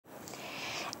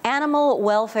Animal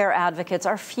welfare advocates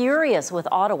are furious with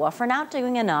Ottawa for not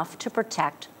doing enough to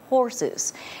protect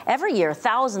horses. Every year,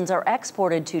 thousands are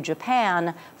exported to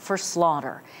Japan for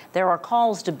slaughter. There are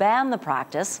calls to ban the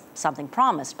practice, something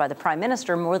promised by the Prime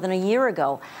Minister more than a year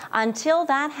ago. Until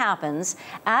that happens,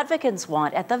 advocates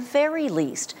want, at the very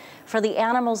least, for the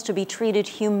animals to be treated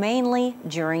humanely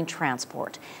during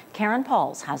transport. Karen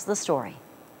Pauls has the story.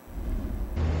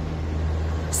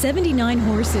 79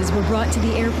 horses were brought to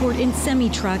the airport in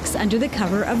semi-trucks under the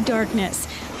cover of darkness,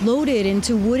 loaded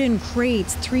into wooden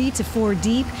crates 3 to 4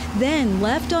 deep, then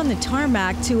left on the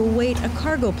tarmac to await a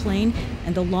cargo plane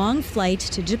and the long flight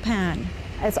to Japan.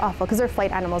 It's awful because they're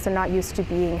flight animals. They're not used to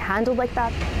being handled like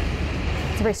that.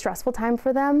 It's a very stressful time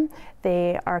for them.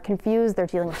 They are confused. They're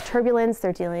dealing with turbulence.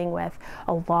 They're dealing with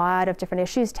a lot of different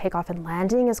issues. Takeoff and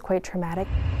landing is quite traumatic.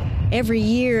 Every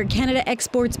year, Canada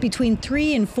exports between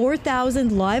 3,000 and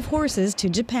 4,000 live horses to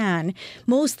Japan,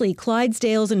 mostly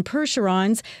Clydesdales and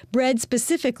Percherons, bred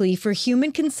specifically for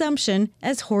human consumption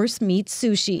as horse meat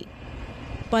sushi.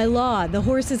 By law, the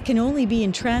horses can only be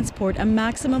in transport a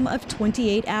maximum of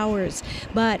 28 hours.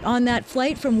 But on that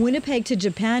flight from Winnipeg to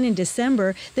Japan in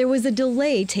December, there was a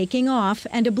delay taking off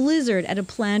and a blizzard at a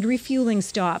planned refueling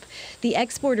stop. The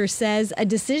exporter says a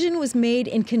decision was made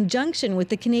in conjunction with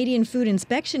the Canadian Food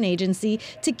Inspection Agency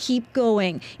to keep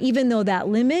going, even though that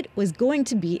limit was going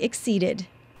to be exceeded.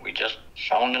 We just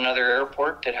found another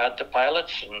airport that had the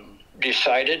pilots and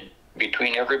decided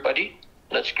between everybody,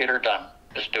 let's get her done,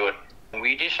 let's do it.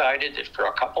 We decided that for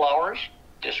a couple hours,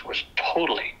 this was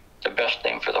totally the best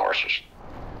thing for the horses.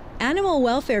 Animal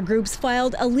welfare groups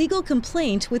filed a legal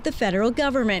complaint with the federal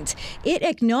government. It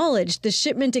acknowledged the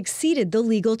shipment exceeded the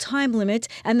legal time limit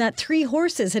and that 3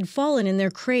 horses had fallen in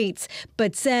their crates,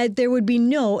 but said there would be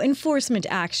no enforcement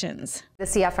actions. The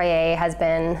CFIA has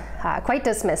been quite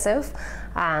dismissive.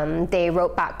 They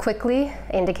wrote back quickly,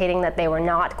 indicating that they were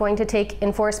not going to take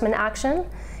enforcement action,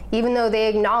 even though they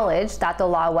acknowledged that the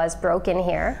law was broken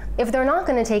here. If they're not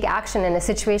going to take action in a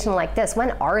situation like this,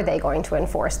 when are they going to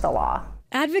enforce the law?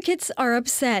 Advocates are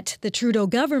upset. The Trudeau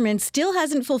government still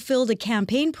hasn't fulfilled a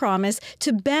campaign promise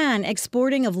to ban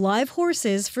exporting of live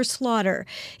horses for slaughter.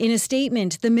 In a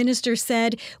statement, the minister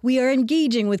said, "We are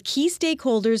engaging with key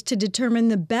stakeholders to determine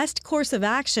the best course of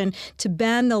action to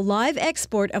ban the live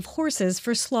export of horses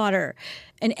for slaughter."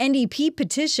 An NDP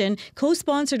petition,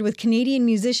 co-sponsored with Canadian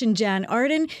musician Jan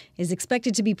Arden, is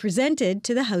expected to be presented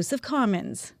to the House of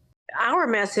Commons. Our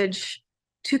message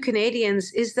to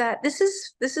Canadians is that this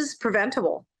is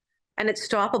preventable and it's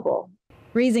stoppable.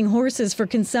 Raising horses for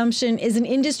consumption is an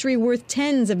industry worth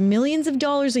tens of millions of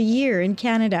dollars a year in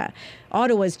Canada.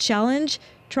 Ottawa's challenge?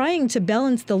 Trying to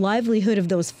balance the livelihood of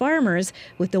those farmers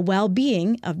with the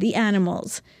well-being of the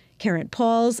animals. Karen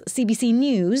Pauls, CBC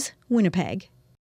News, Winnipeg.